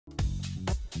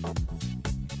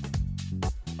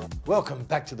Welcome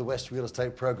back to the West Real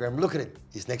Estate Program. Look at him.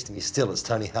 He's next to me still. It's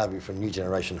Tony Harvey from New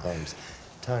Generation Homes.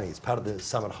 Tony, it's part of the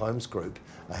Summit Homes Group.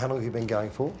 How long have you been going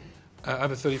for?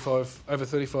 Over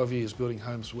 35 years building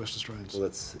homes for West Australians. Well,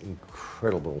 that's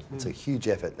incredible. It's a huge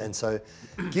effort. And so,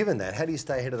 given that, how do you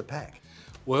stay ahead of the pack?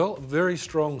 Well, very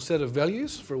strong set of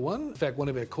values for one. In fact, one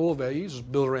of our core values is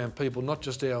built around people, not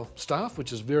just our staff,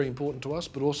 which is very important to us,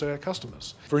 but also our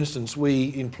customers. For instance,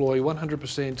 we employ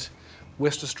 100%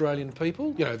 West Australian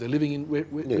people. You know, they're living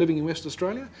in West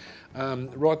Australia,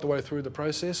 right the way through the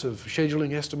process of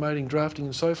scheduling, estimating, drafting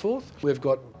and so forth. We've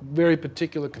got very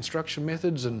particular construction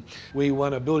methods, and we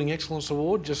won a Building Excellence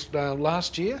Award just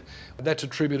last year. That's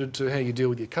attributed to how you deal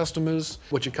with your customers,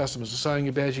 what your customers are saying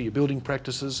about you, your building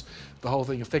practices, the whole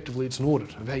thing. Effectively, it's an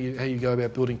audit of how you go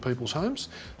about building people's homes.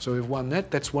 So we've won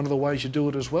that. That's one of the ways you do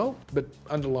it as well, but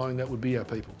underlying that would be our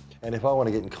people. And if I want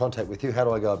to get in contact with you, how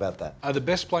do I go about that? The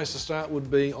best place to start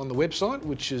would be on the website,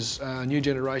 which is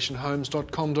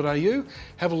newgenerationhomes.com.au.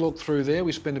 Have a look through there.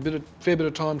 We spend a fair bit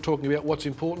of time talking about what's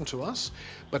important to us,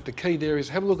 but the key there is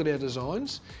have a look at our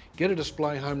designs, get a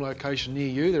display home location near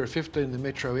you. There are 15 in the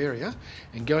metro area,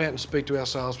 and go out and speak to our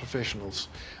sales professionals.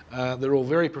 They're all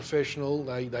very professional.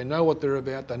 They know what they're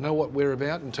about. They know what we're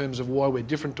about in terms of why we're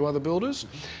different to other builders,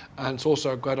 and it's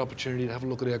also a great opportunity to have a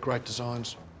look at our great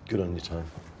designs. Good on you, Tony.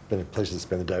 Been a pleasure to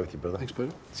spend the day with you, brother. Thanks,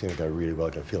 Peter. It's going to go really well.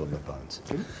 I can feel it in my bones.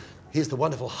 Here's the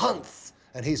wonderful Hans,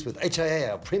 and he's with HIA,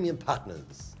 our premium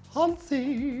partners.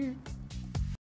 Hansi!